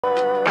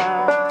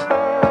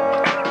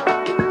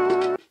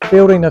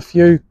Fielding a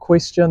few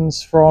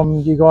questions from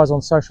you guys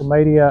on social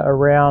media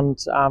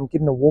around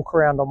getting a walk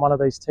around on one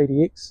of these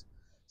TDX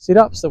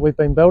setups that we've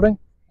been building.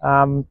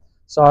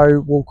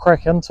 So we'll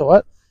crack into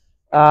it.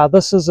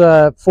 This is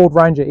a Ford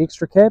Ranger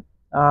Extra Cab.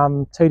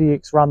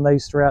 TDX run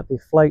these throughout their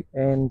fleet,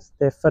 and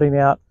they're fitting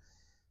out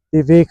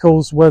their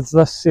vehicles with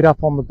this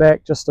setup on the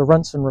back, just a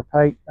rinse and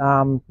repeat.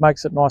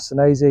 Makes it nice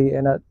and easy,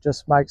 and it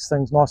just makes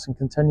things nice and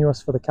continuous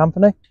for the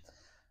company.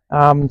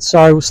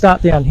 So we'll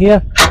start down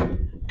here.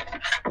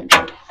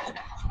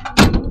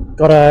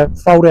 Got a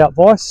fold out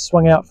vise,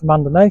 swing out from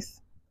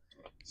underneath,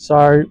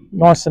 so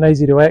nice and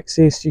easy to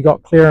access. You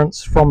got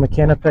clearance from the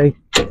canopy,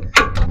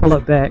 pull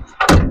it back,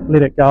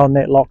 let it go, and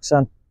that locks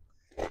in.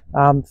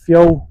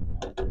 Fuel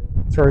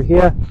through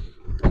here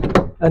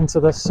into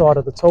this side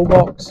of the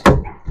toolbox.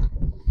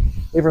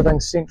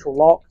 Everything's central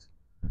locked.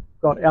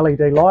 Got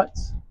LED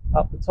lights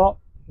up the top.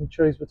 You can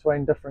choose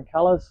between different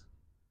colours.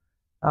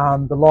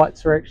 The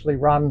lights are actually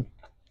run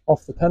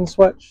off the pin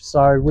switch,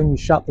 so when you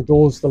shut the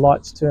doors the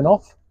lights turn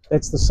off.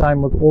 That's the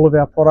same with all of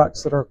our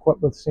products that are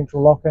equipped with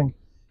central locking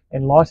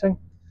and lighting.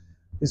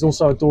 There's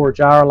also a door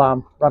ajar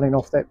alarm running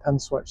off that pin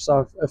switch,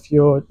 so if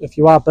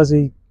you are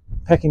busy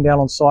packing down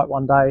on site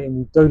one day and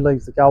you do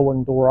leave the gull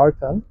wing door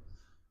open,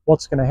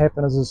 what's going to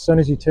happen is as soon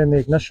as you turn the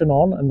ignition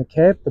on in the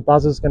cab, the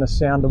buzzer's going to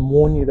sound and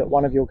warn you that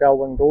one of your gull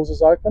wing doors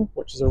is open,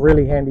 which is a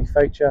really handy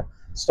feature.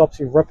 Stops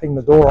you ripping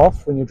the door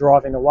off when you're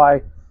driving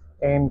away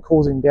and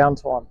causing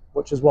downtime,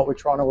 which is what we're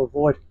trying to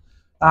avoid.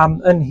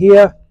 In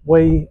here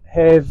we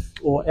have,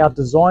 or our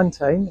design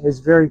team has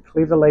very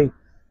cleverly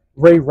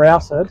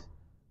rerouted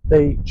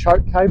the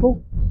choke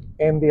cable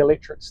and the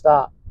electric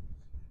start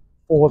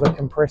for the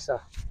compressor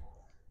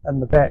in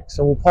the back.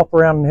 So we'll pop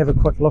around and have a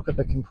quick look at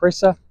the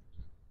compressor.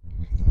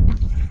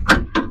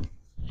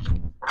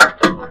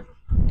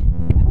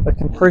 The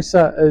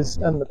compressor is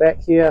in the back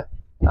here.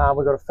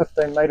 We've got a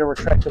 15-metre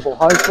retractable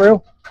hose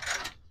reel.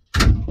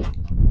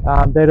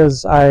 That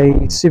is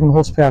a 7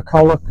 horsepower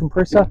Kohler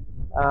compressor.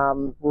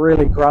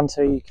 Really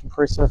grunty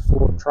compressor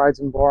for trades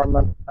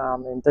environment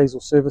and diesel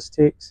service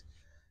techs.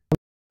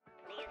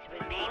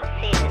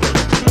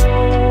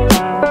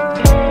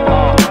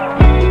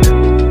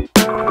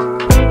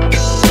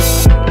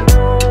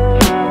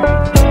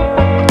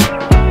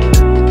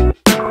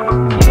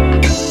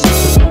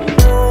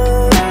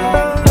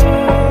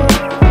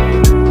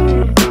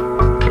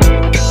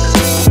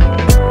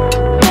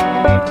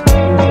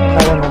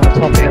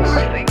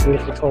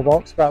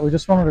 Toolbox, but we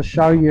just wanted to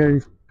show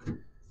you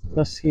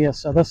this here.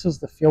 So this is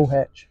the fuel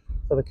hatch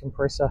for the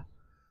compressor,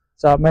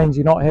 so it means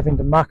you're not having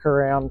to muck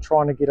around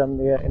trying to get in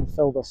there and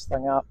fill this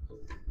thing up.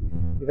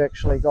 You've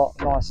actually got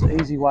a nice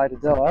easy way to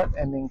do it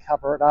and then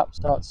cover it up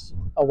so it's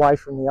away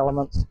from the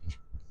elements.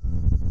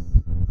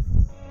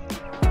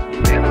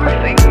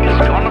 Everything is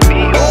gonna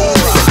be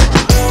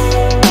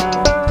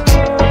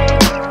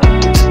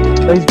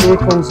alright. These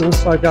vehicles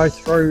also go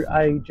through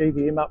a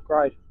GVM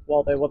upgrade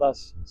while they're with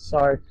us.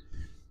 So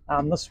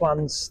this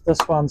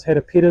one's had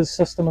a PETAS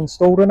system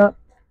installed in it.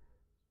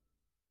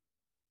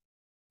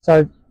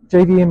 So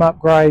GVM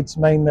upgrades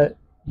mean that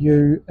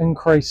you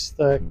increase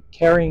the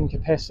carrying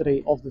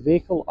capacity of the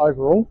vehicle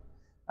overall.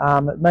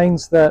 It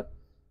means that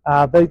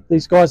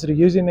these guys that are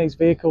using these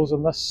vehicles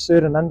in this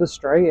certain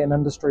industry, and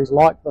industries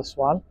like this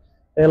one,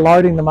 they're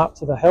loading them up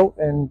to the hilt,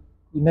 and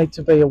you need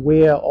to be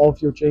aware of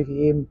your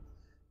GVM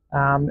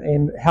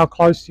and how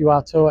close you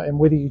are to it, and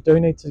whether you do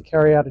need to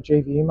carry out a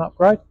GVM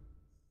upgrade.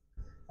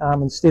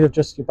 Instead of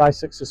just your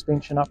basic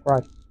suspension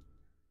upgrade.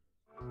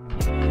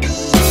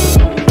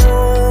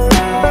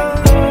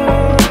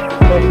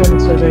 Back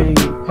into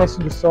the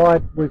passenger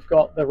side, we've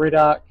got the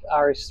Redarc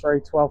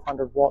RS3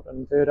 1200 watt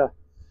inverter.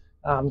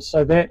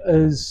 So that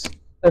is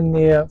in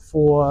there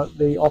for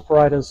the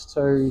operators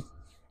to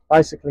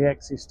basically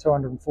access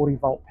 240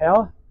 volt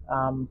power.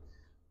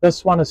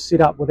 This one is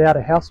set up without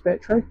a house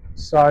battery,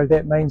 so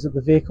that means that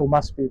the vehicle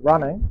must be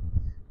running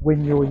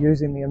when you're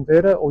using the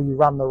inverter, or you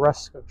run the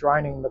risk of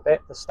draining the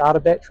starter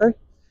battery.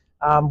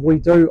 We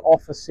do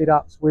offer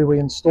setups where we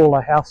install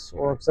a house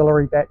or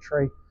auxiliary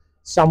battery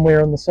somewhere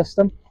in the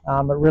system.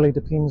 It really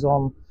depends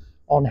on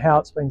how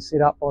it's been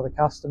set up by the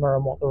customer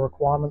and what the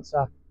requirements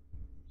are.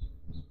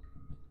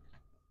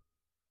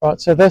 Right,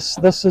 so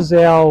this is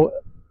our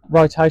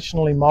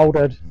rotationally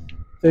moulded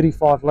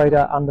 35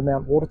 litre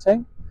Undermount water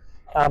tank.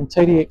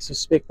 TDX has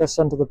spec'd this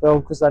into the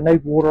build because they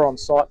need water on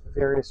site for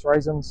various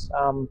reasons.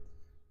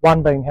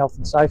 One being health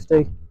and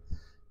safety.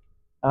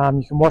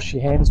 You can wash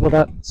your hands with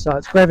it, so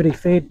it's gravity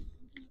fed.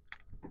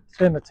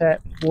 Turn the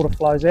tap, water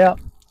flows out,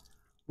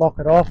 lock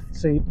it off,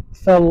 so you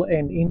fill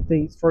and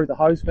empty through the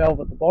hose valve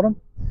at the bottom.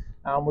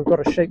 We've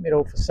got a sheet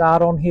metal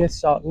facade on here,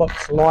 so it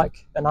looks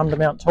like an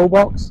Undermount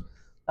toolbox.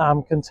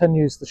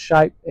 Continues the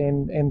shape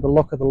and the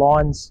look of the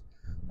lines,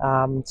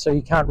 so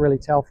you can't really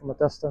tell from a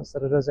distance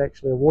that it is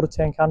actually a water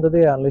tank under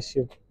there unless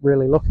you're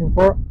really looking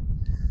for it.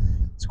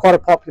 It's quite a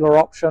popular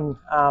option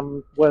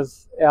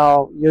with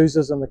our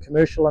users in the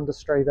commercial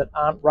industry that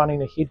aren't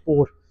running a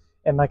headboard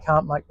and they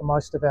can't make the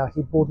most of our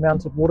headboard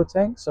mounted water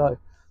tank, so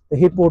The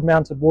headboard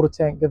mounted water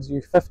tank gives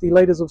you 50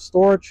 litres of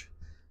storage.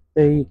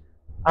 The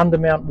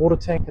undermount water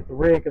tank at the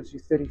rear gives you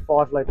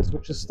 35 litres,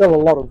 which is still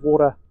a lot of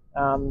water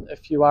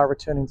if you are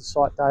returning to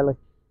site daily.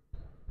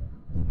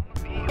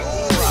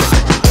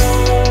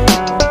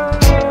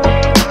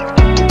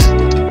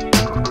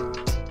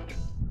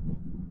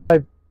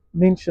 I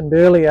mentioned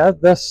earlier,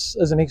 this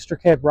is an extra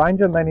cab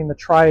Ranger, meaning the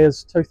tray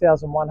is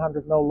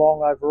 2,100 mil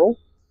long overall.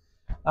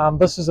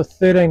 This is a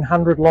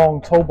 1,300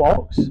 long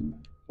toolbox,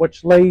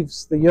 which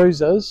leaves the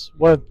users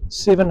with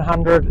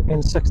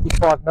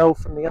 765 mil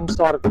from the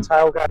inside of the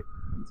tailgate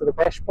to the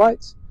bash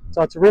plates.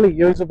 So it's a really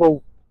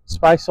usable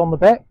space on the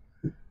back.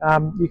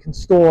 You can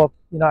store,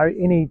 you know,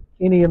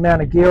 any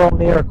amount of gear on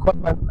there,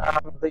 equipment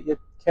that you're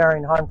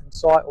carrying home from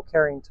site or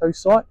carrying to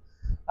site.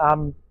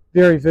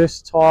 Very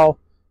versatile.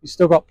 You've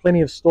still got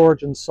plenty of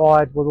storage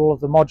inside with all of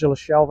the modular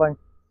shelving.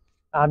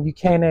 You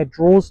can add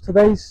drawers to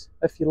these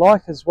if you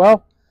like as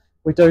well.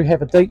 We do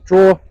have a deep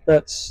drawer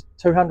that's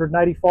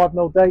 285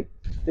 mil deep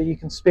that you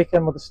can spec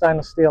in with a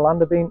stainless steel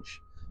underbench,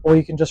 or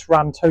you can just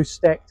run 2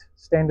 stacked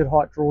standard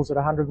height drawers at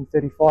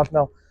 135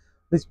 mil.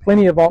 There's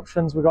plenty of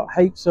options. We've got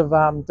heaps of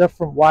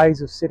different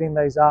ways of setting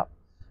these up,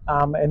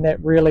 and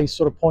that really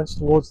sort of points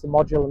towards the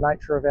modular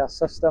nature of our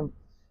system.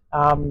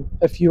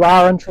 If you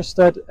are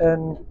interested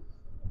in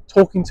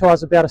talking to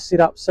us about a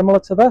setup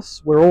similar to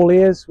this, we're all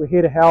ears, we're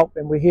here to help,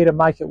 and we're here to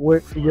make it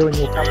work for you and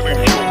your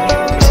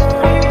company.